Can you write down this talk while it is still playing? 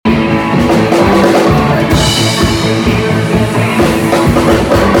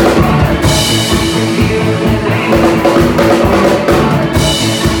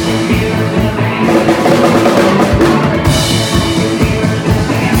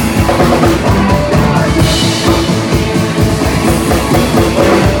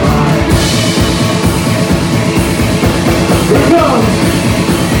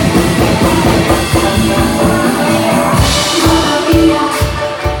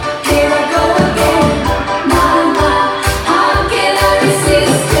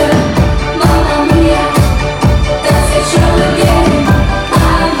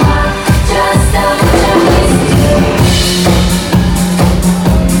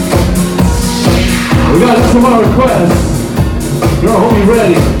Answer my request. Your homie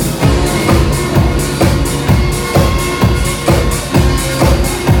ready.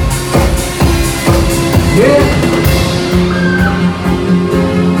 Yeah.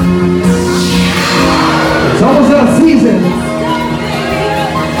 It's almost out of season.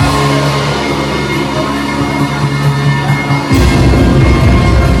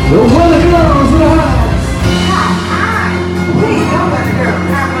 The weather girls in the house. We know weather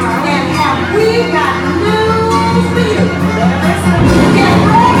girls. And have we got news for you? Get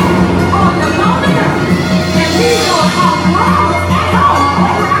ready on the lonely girl. And we gonna talk wrong at home,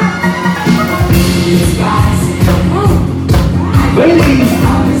 alright? These guys in the room. Ladies.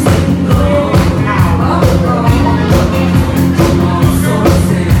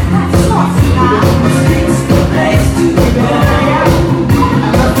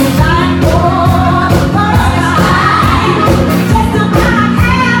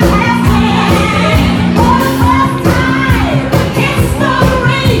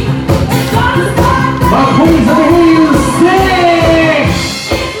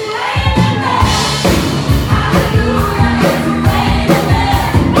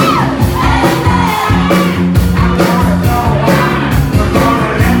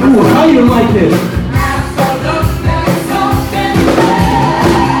 Like this.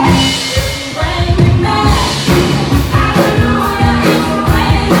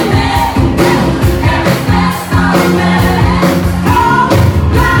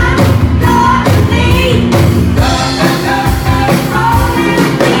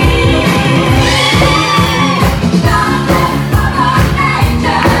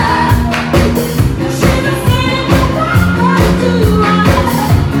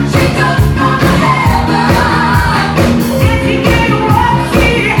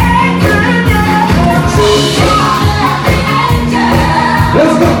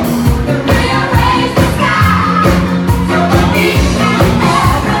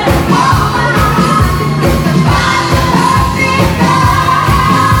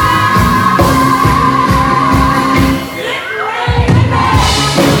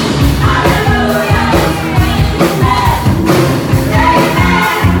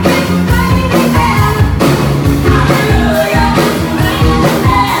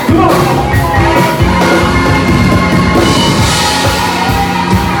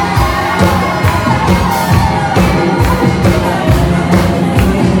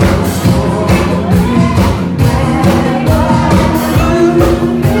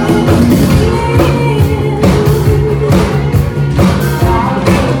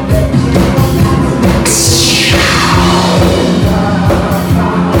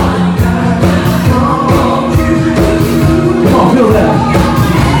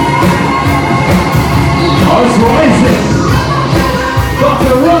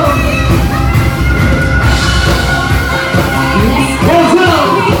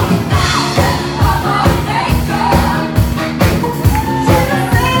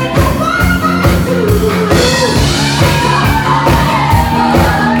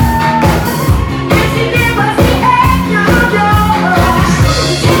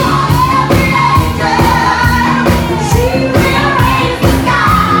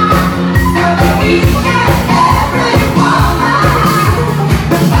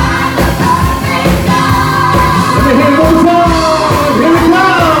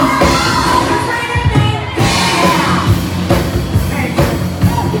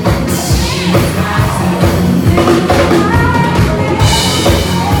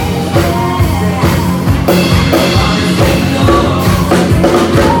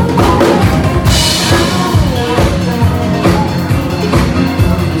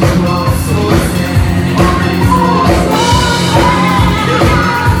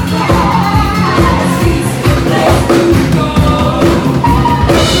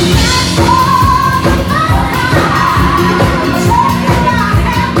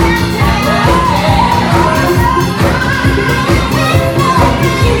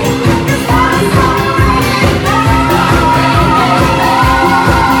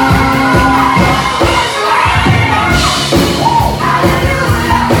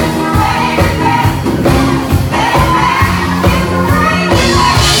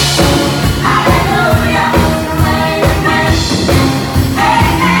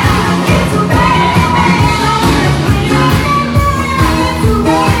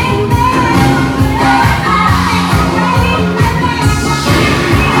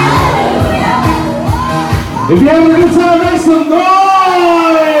 If you're having a good time, make some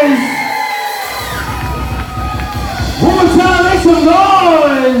noise! One more time, make some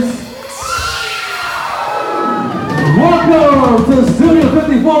noise! Welcome to Studio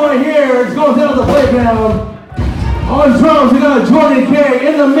 54 right here. It's going down to play breakdown. On drums, we got Jordan K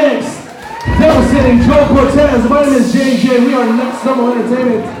in the mix. Devastating Joe Cortez. My name is JJ. We are Next Level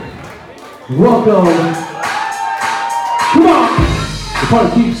Entertainment. Welcome. Come on. The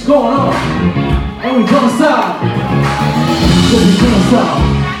party keeps going on. And we don't stop. We don't stop.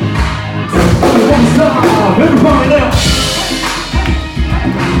 We don't stop. Everybody now.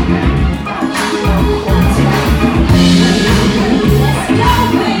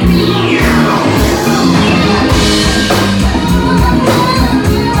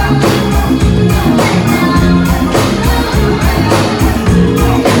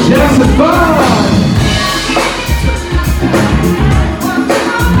 Jackson 5.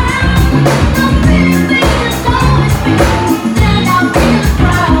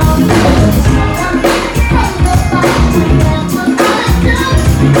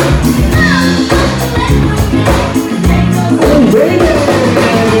 Oh, baby.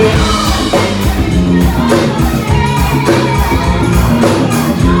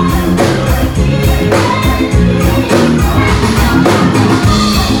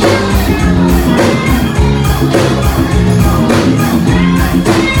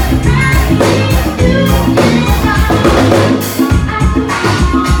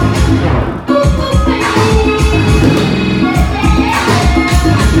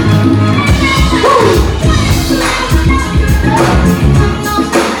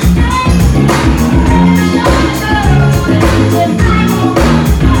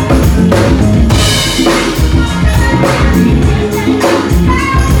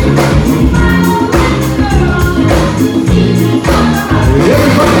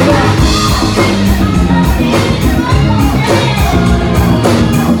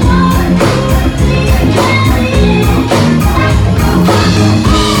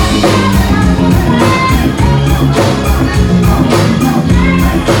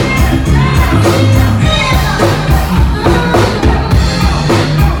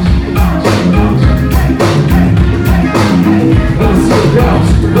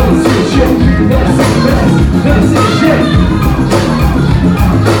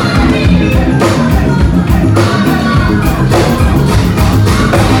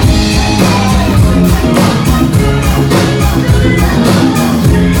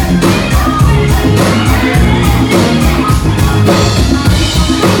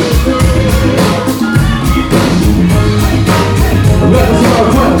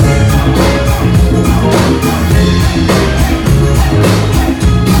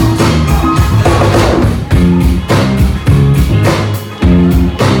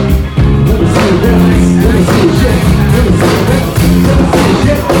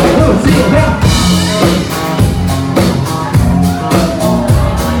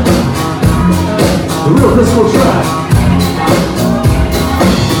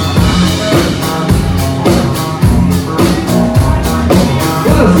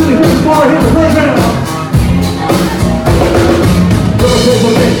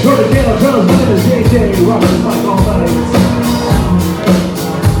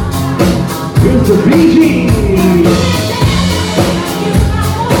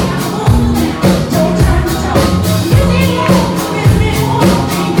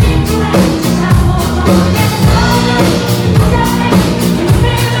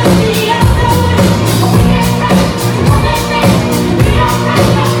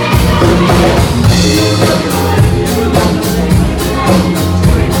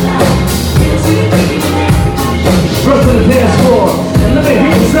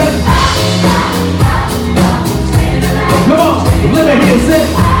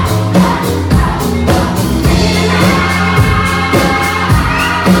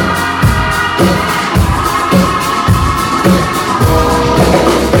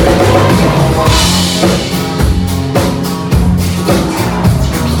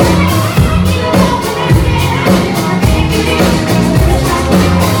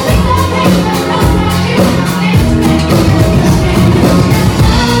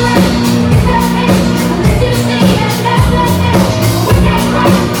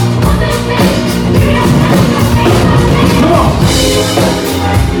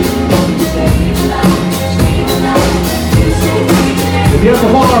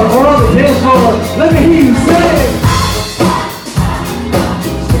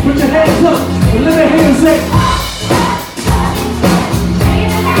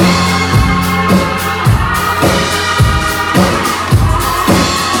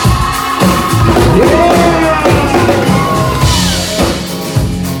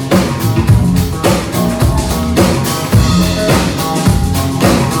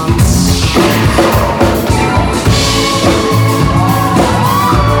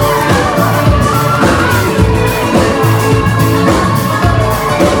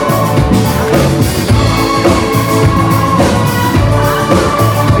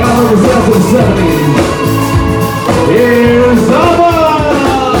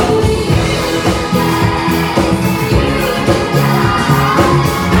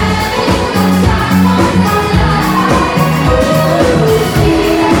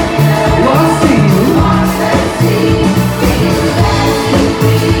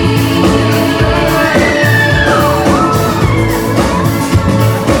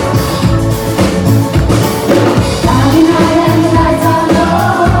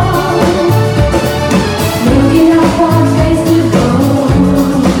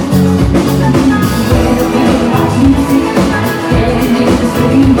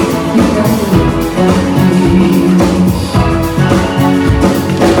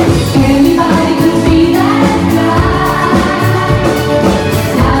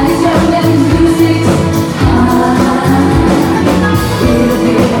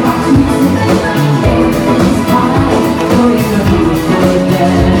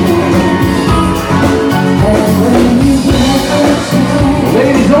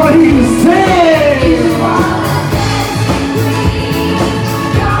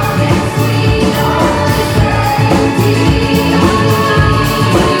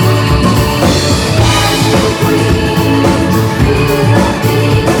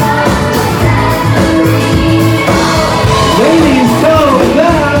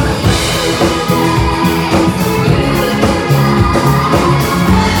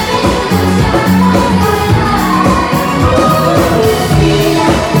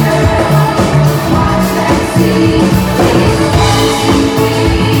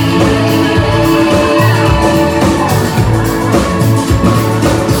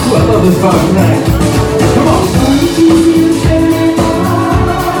 fun tonight. Come on.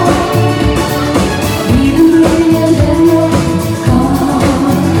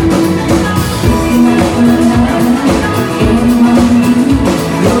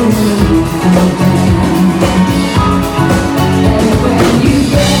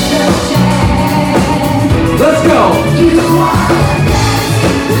 Let's go.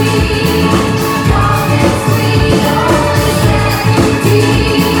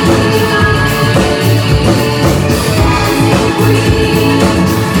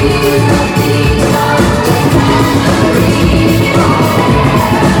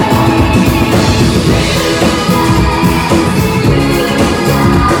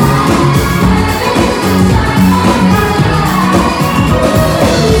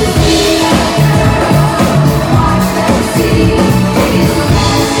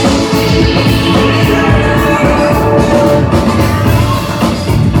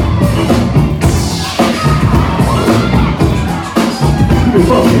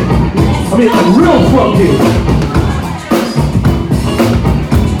 Funky. I mean, like real funky.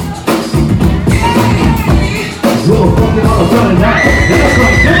 Real funky on the front and back. That's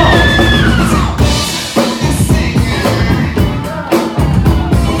right, come on.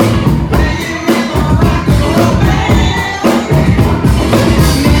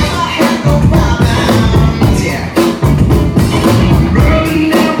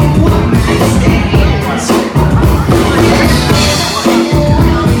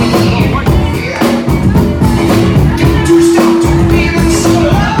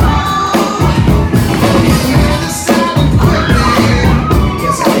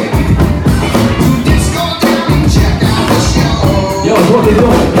 What they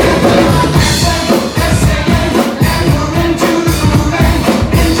doing?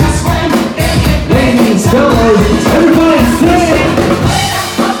 Ladies, fellas, everybody sing!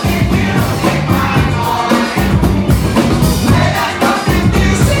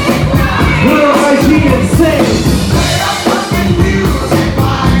 Put on IG and sing!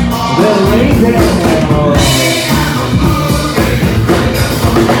 Then lay down.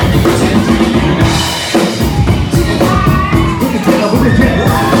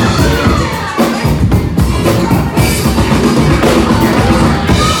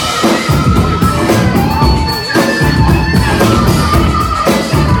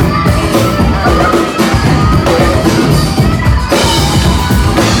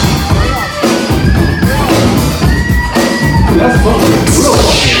 That's funky, real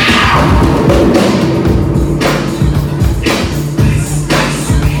funky.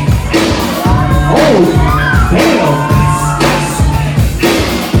 Oh, damn.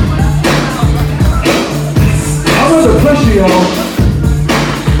 I'm under pressure, y'all.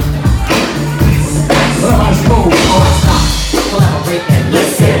 What am I supposed to? Collaborate and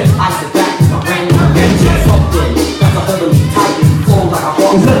listen. I sit back with my brain and my engine something. That's a heavily tight, flow like a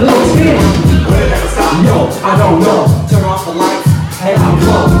hawk. Is that a little skin? Yo, I don't know. Turn off the lights, head out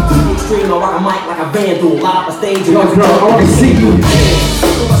low. To the extreme, I rock a mic like a vandal. Light up a stage and Yo, girl, I want to see you.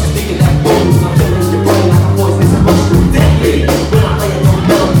 So much thinking that bones. I'm feeling your brain like a voice that's supposed to deadly. When I play it, don't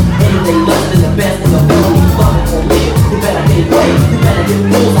know anything less than the best in the film. You love it or live. You better get play. You better get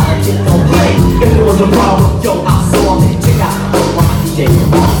rules out of shit, don't play. If there was a problem, yo, I'll solve it. Check out the rock DJ.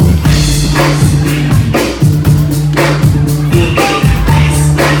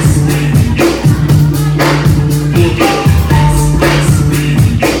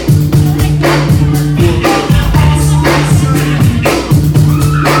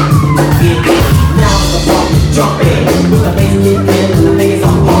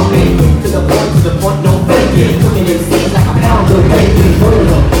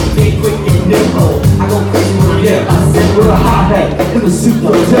 In the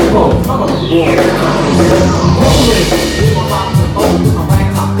super tempo.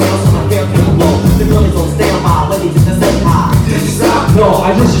 No,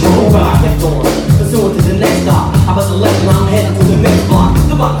 I just drove by. I kept going, pursuing to the next stop. I was a left and I'm heading to the next block.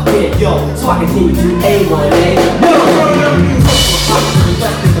 The block kid, yo, so I can keep you A1, A. Yo,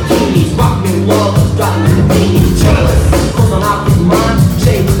 rock me love, driving in the beanie. Jealous, close on out, get mine.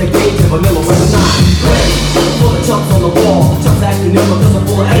 Shade with the gauge and vanilla with the nine. Full of chunks on the wall, chunks acting ill because I'm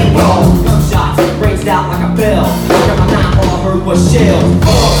full of A-ball. Gunshots, ranged out like a bell. I got my nine, all I heard was shells.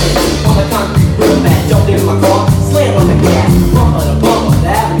 On the concrete real bad, jumped in my car, slammed on the gas. Bumper to bumper,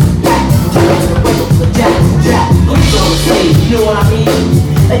 the avenue's packed. Trying to break up the jack. Police on the scene, you know what I mean?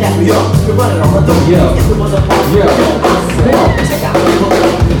 They got me up, we're running on the door. Yeah. If it was a party, Yeah. yo, I said, check out the book,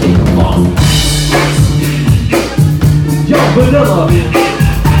 the king of boss. Yo, vanilla.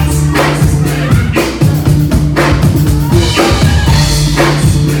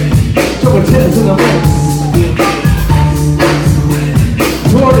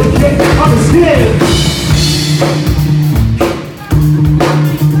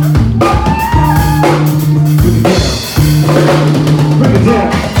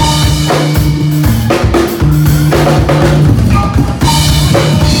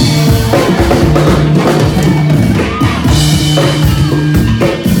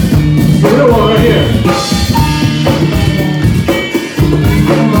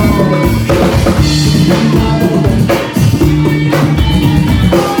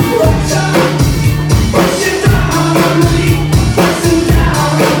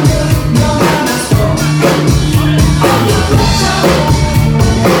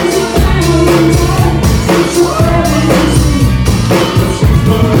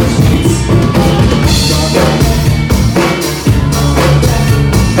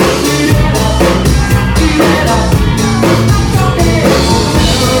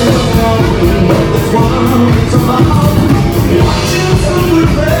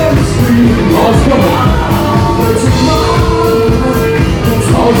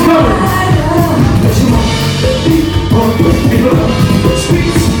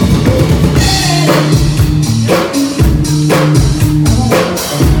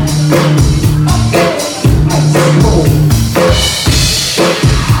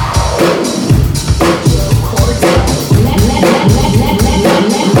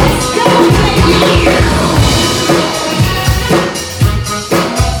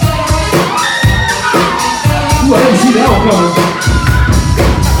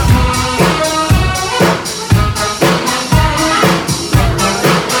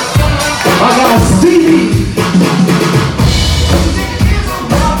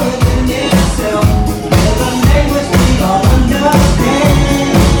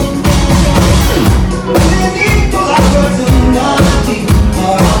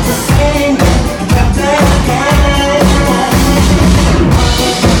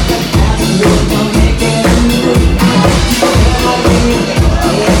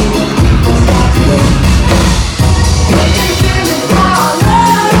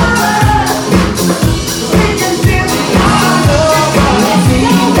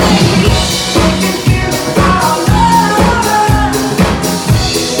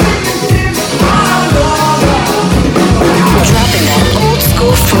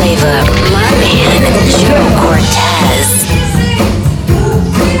 Cortez.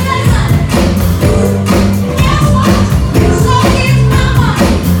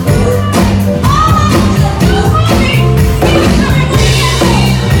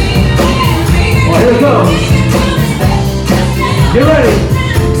 Oh, here it goes. Get ready.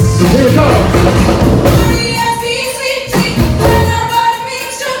 Here it goes.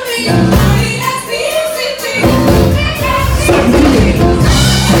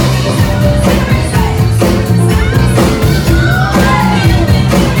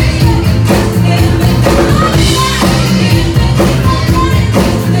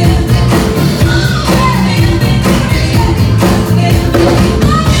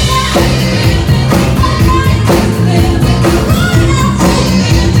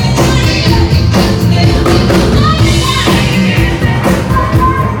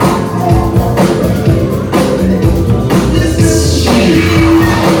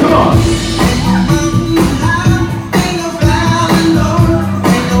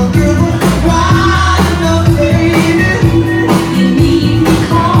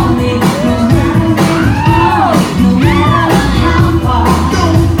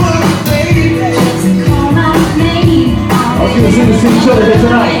 See each other here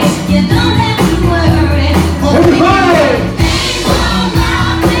tonight. Everybody!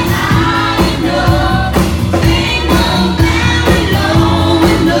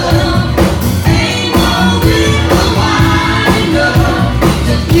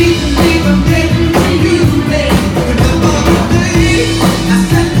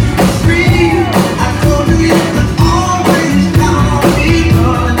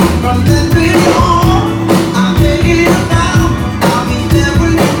 From this day on, I'm taking it down. I'll be there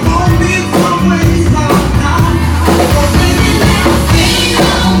when you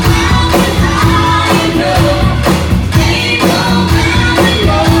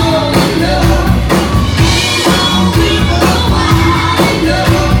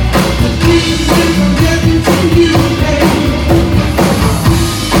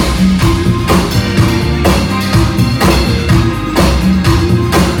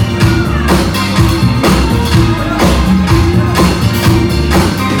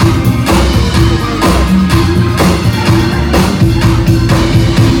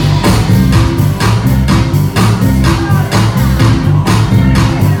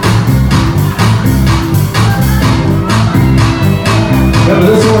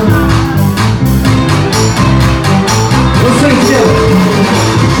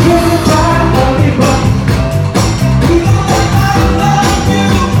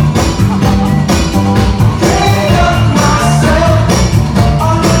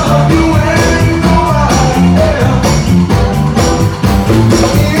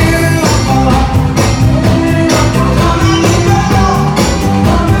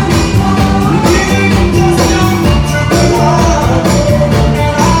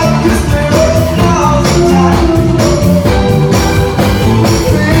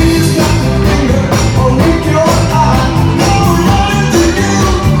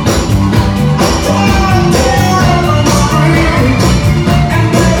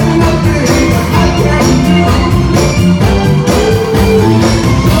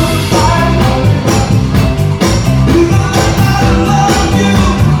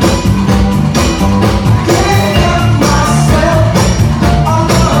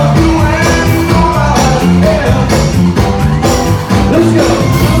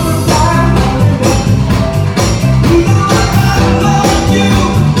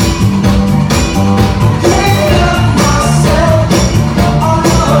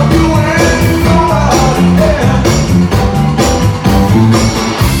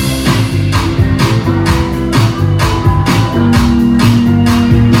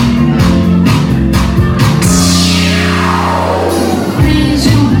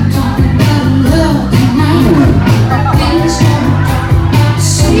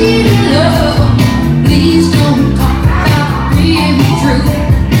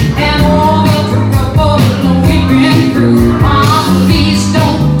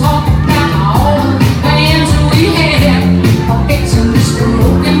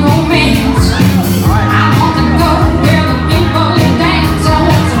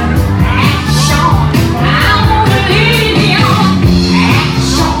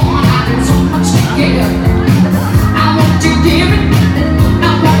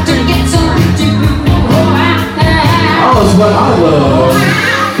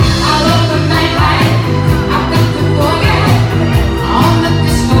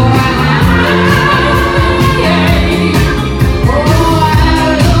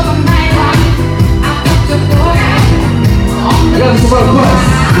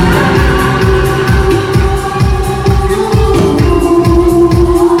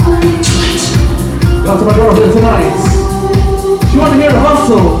to my girlfriend tonight. She wanted to hear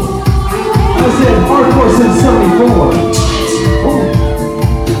Hustle. I said hardcore since 74. Ooh.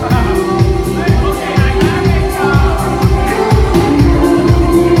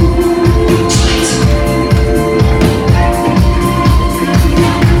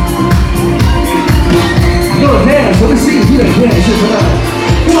 You're dance, let me see if you can dance here tonight.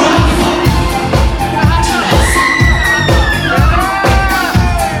 Come on.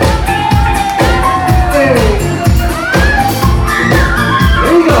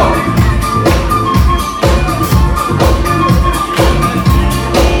 There you go.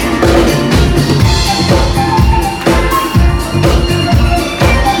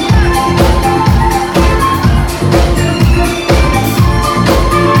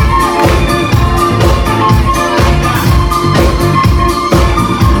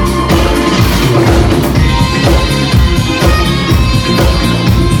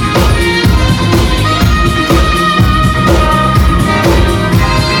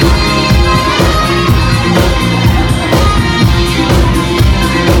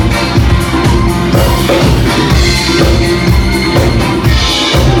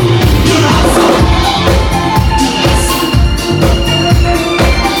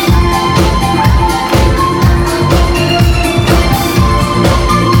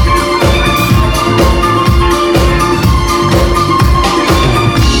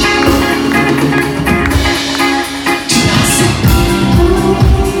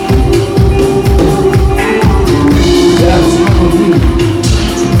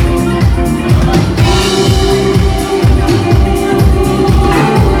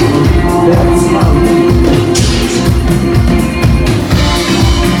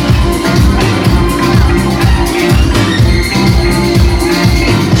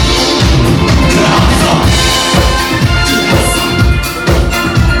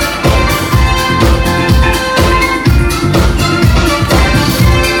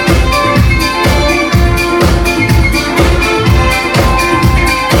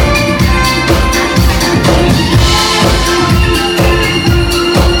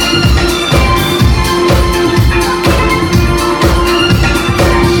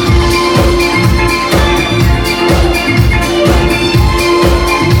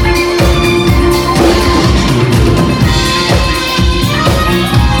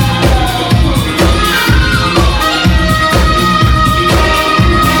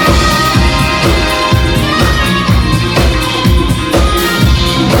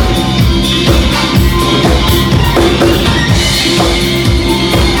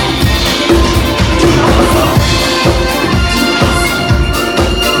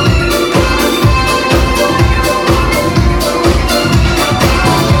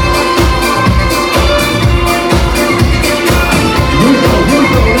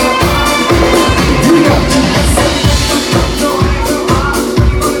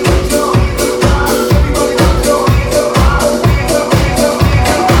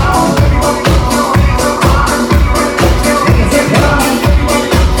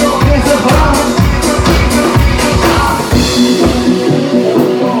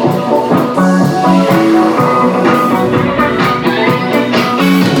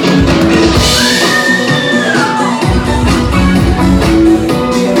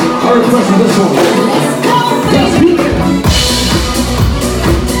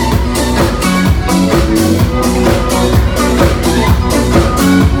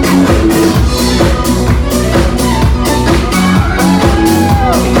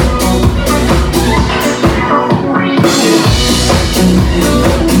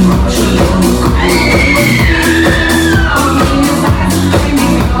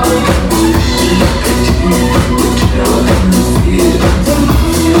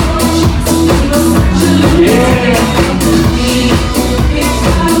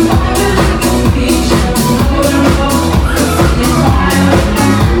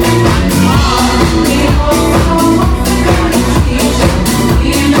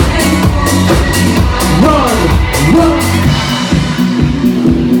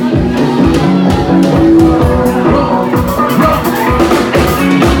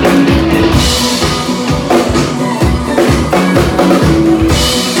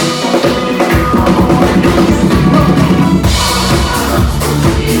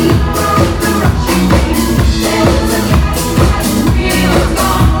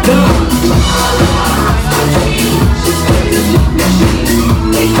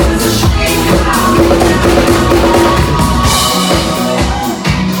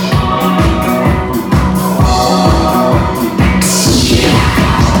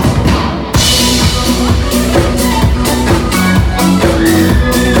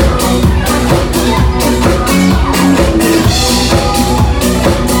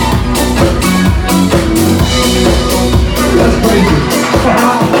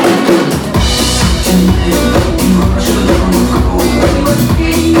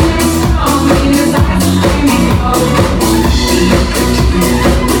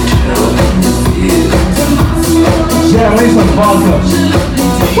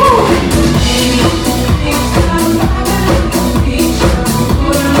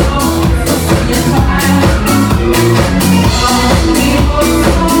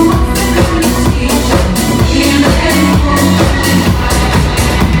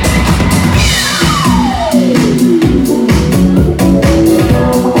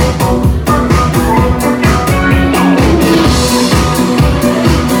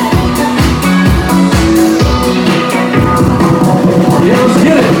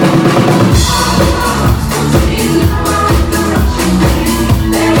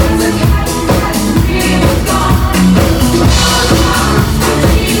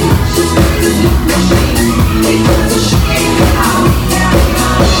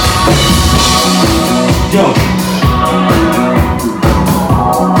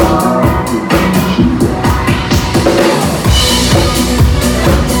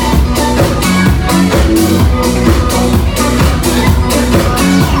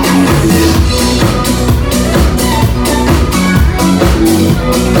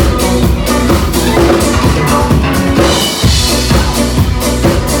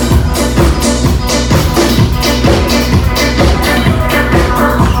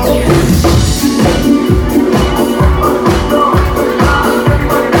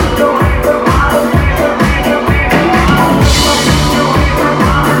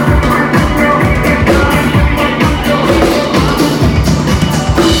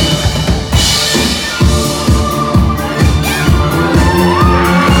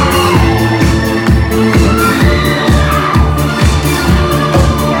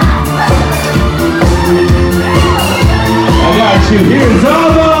 hear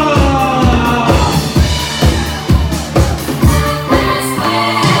Zaba?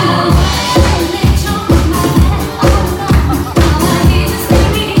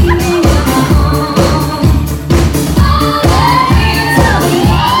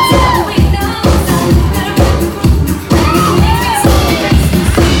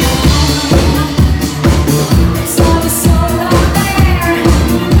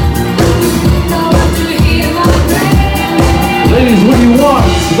 Ladies, what do you want?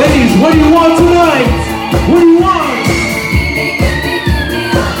 Ladies, what do you want tonight? What do you want?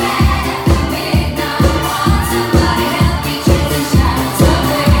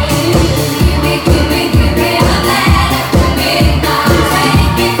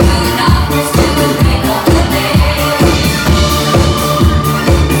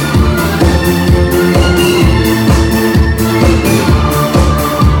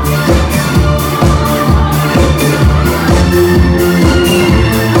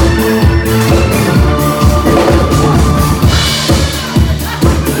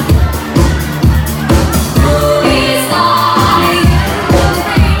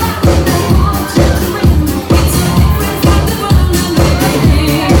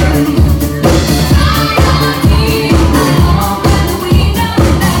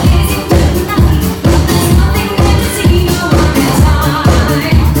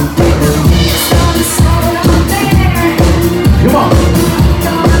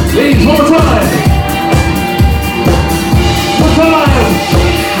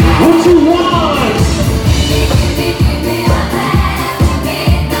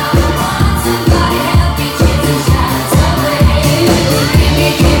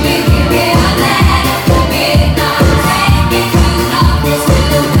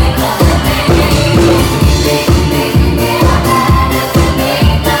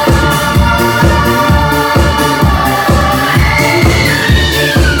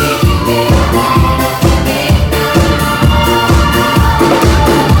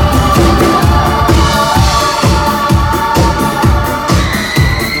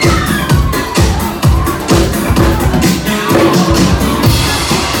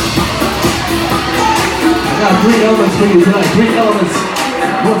 Three elements for you tonight. Three elements.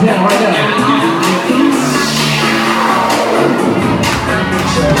 One down right now.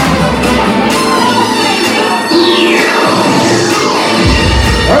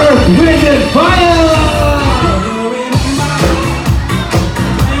 Earth, wind, and fire!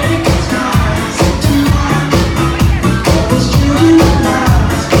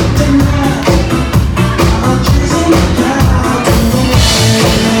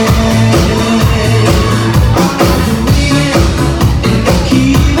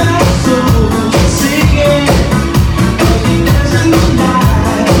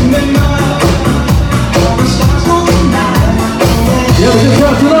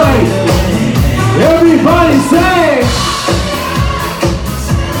 Everybody say!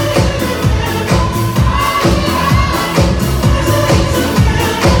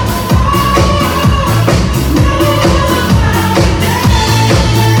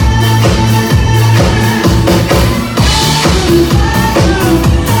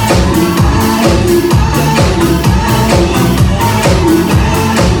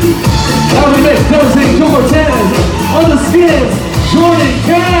 Now we make devastating Cortez on the skins, Jordan K.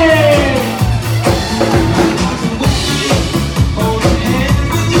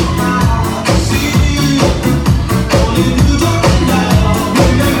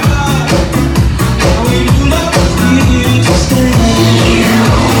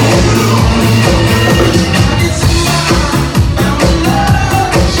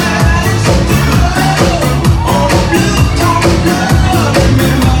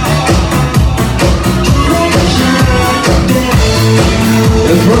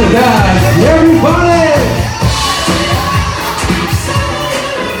 Let's run it down, everybody!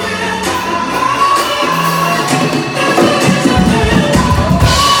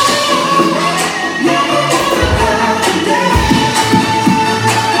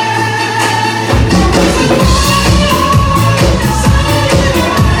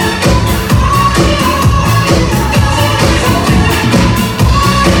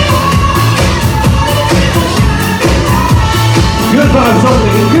 Good vibes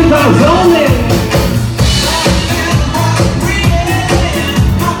only, good vibes only!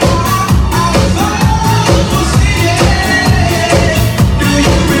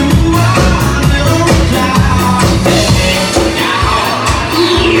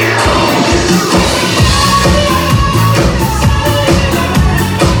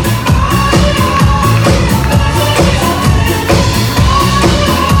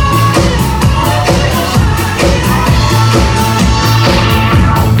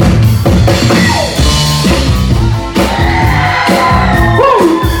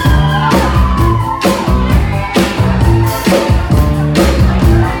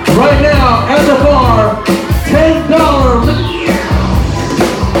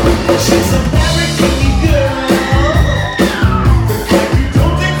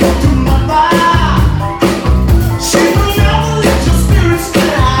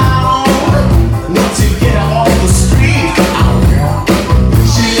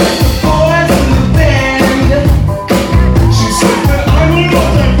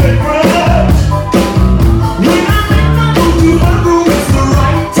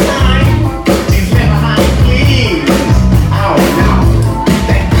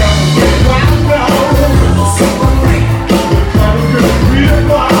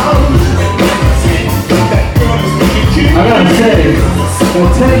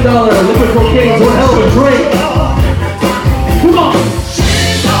 $10 liquid cocaine is one hell of a drink. Come on.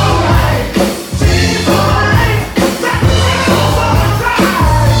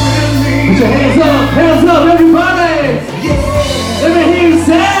 Put your hands up, everybody. Let me hear you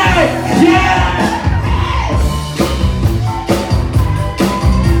say, yeah.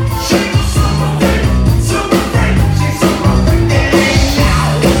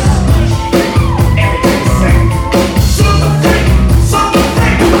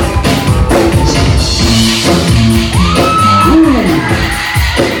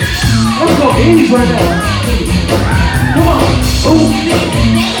 Right now. Come on. Ooh.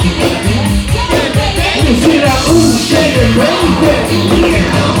 Let me see that ooh, shake it, baby.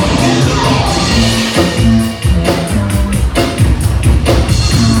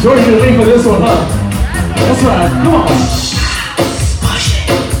 George, you're late for this one, huh? That's right. Come on.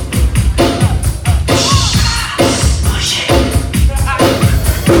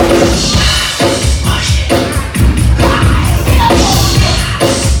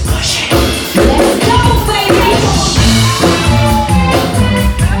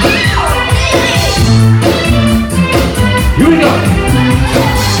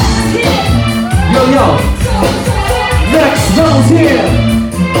 Next round's here.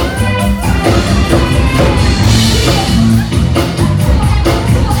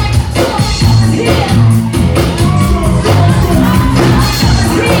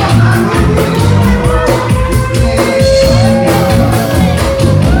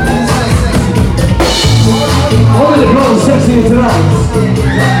 Only the girls are sexy tonight.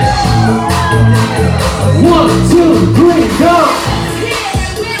 1, 2, 3, go!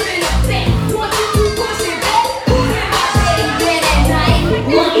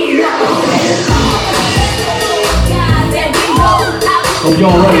 Oh,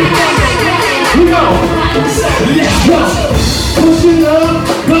 y'all ready? Here we go! Let's go! Push it up,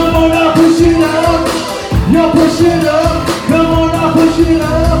 come on now, push it up. Yo, push it up, come on now, push it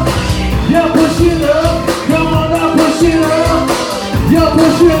up. Yo, push it up, come on now, push it up. Yo,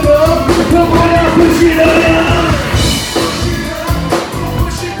 push it up, come on now, push it up.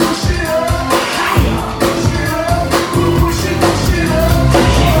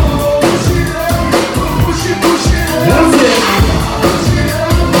 That's it.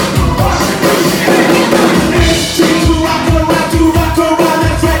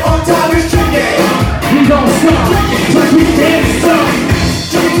 We don't stop, but we can't stop.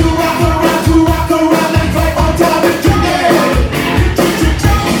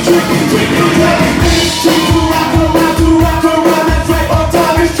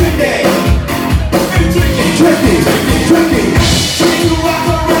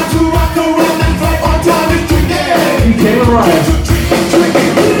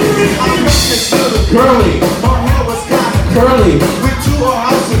 Curly, curly.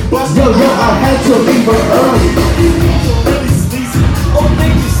 Yo, I had to leave her early.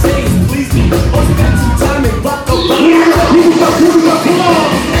 Here we go, come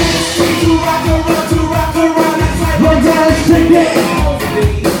on.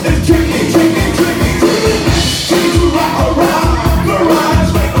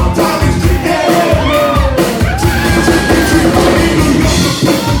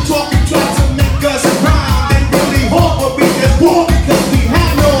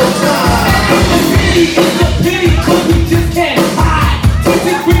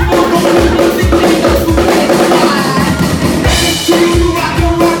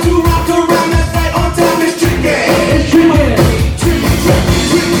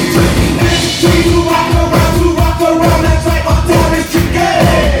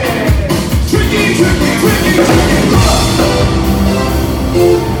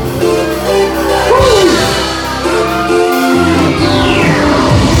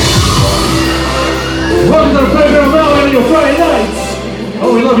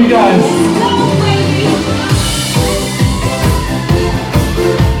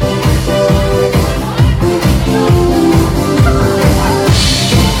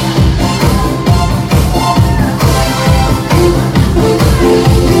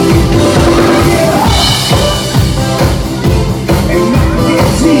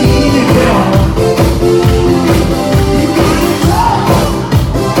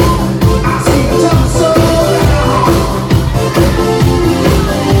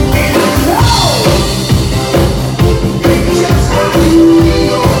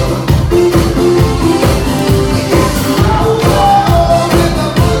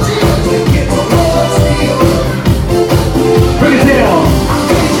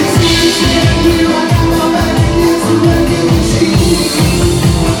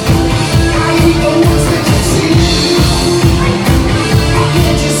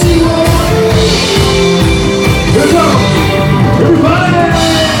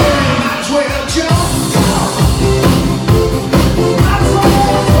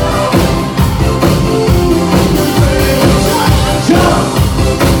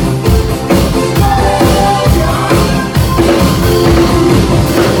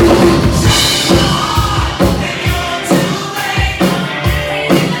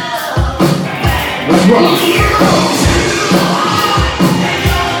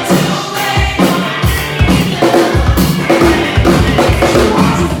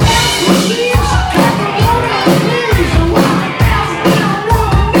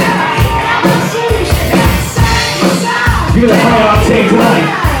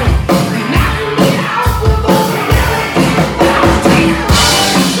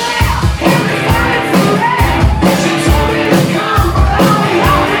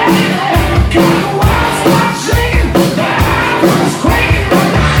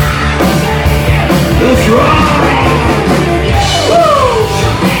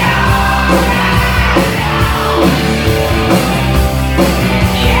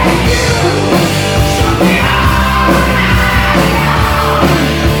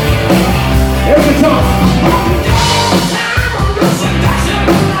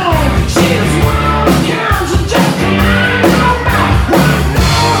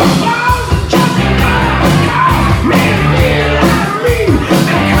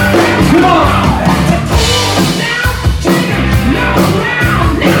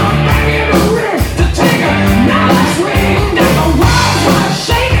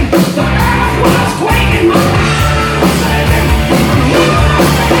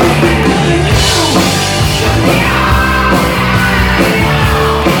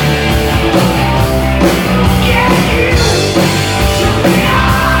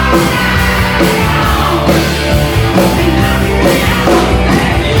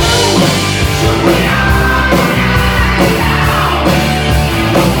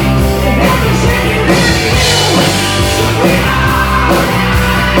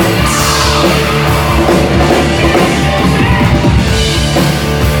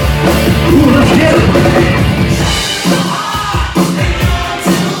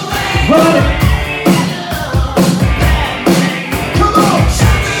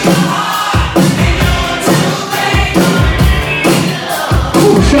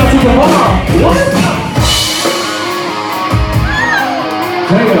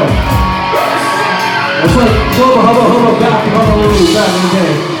 Maui back in the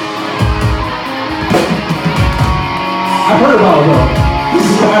day. I've heard about it though.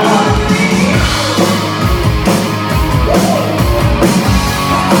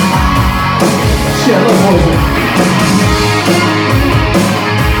 Shit, I love Poison.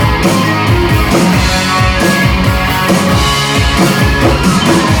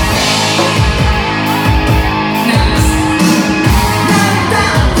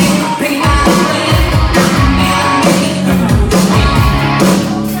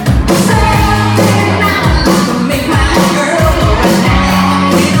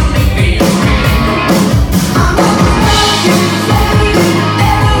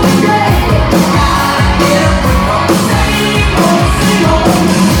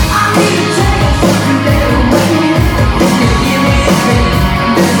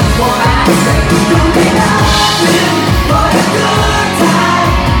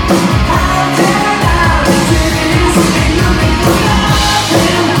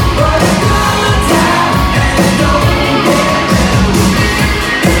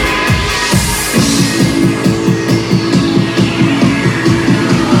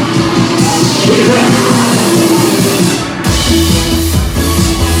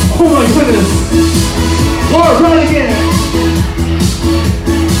 Crush right here.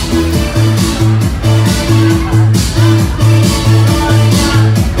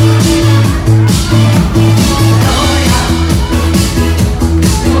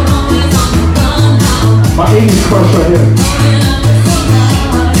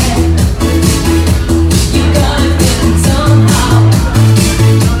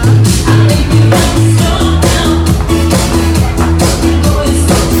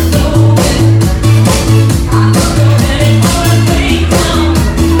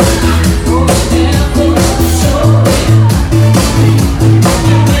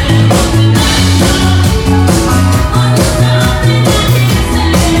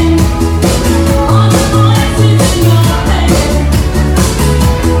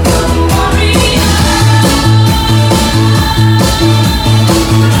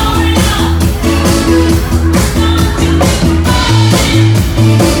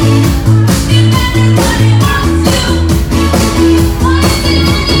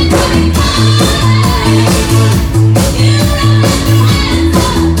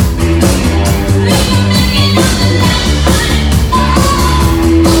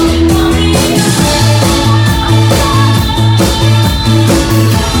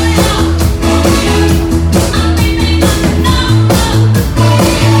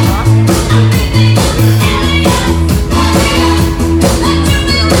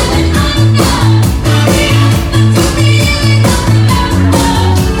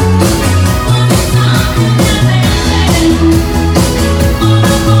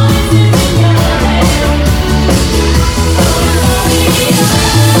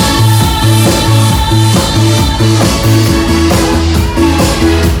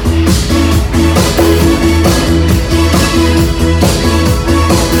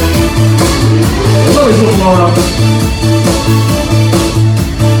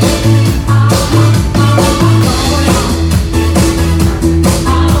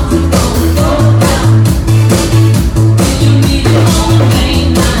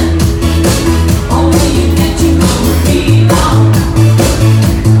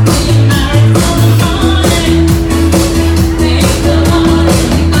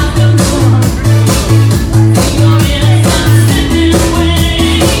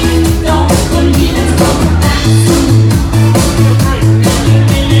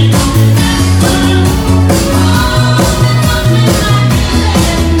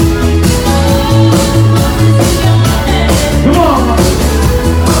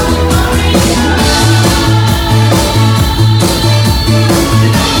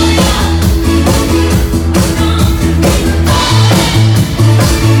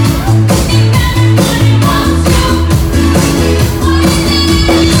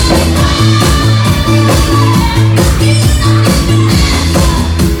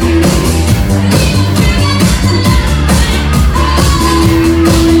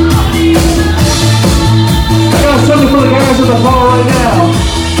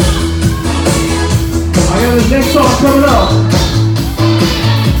 Coming up,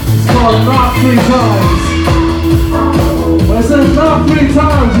 it's called Knock 3 Times. When I say knock 3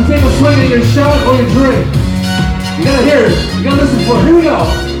 times, you take a swing at your shot or your drink. You gotta hear it, you gotta listen for it. Here we go.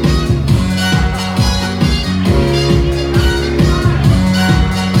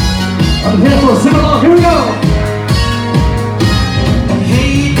 I'm here for a sing along, here we go.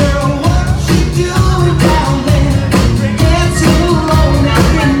 Hey girl, what you doing down there? Can't too long, now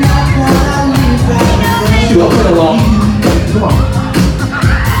you're not what I live right. Dude, I'll play along. Come on.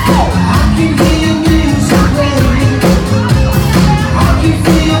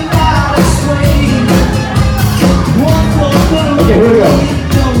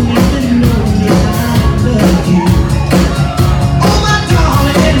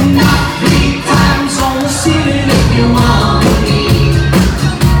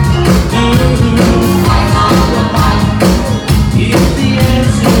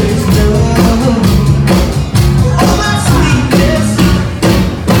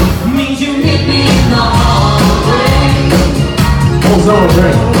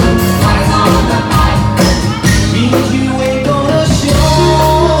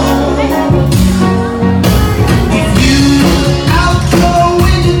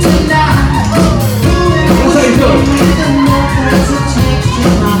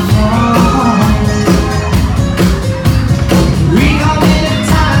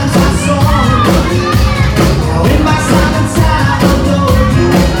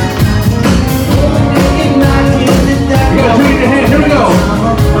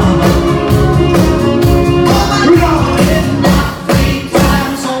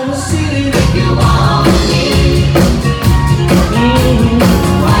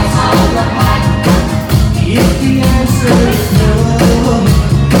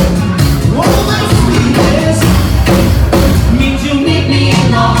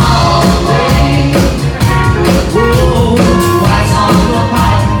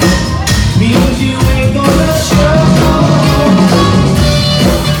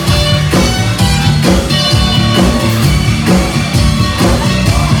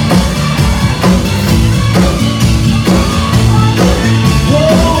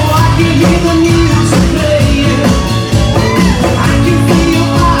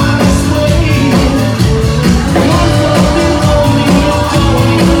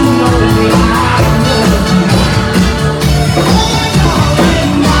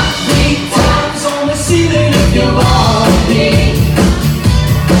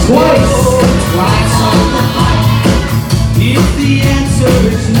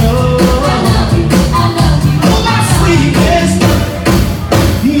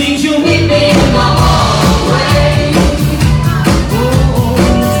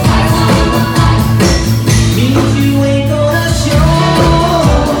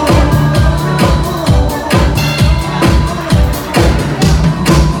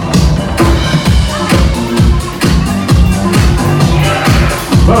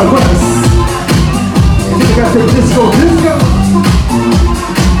 Disco, disco.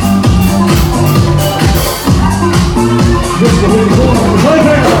 Disco, really cool. Right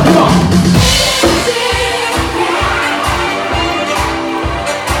there, come on.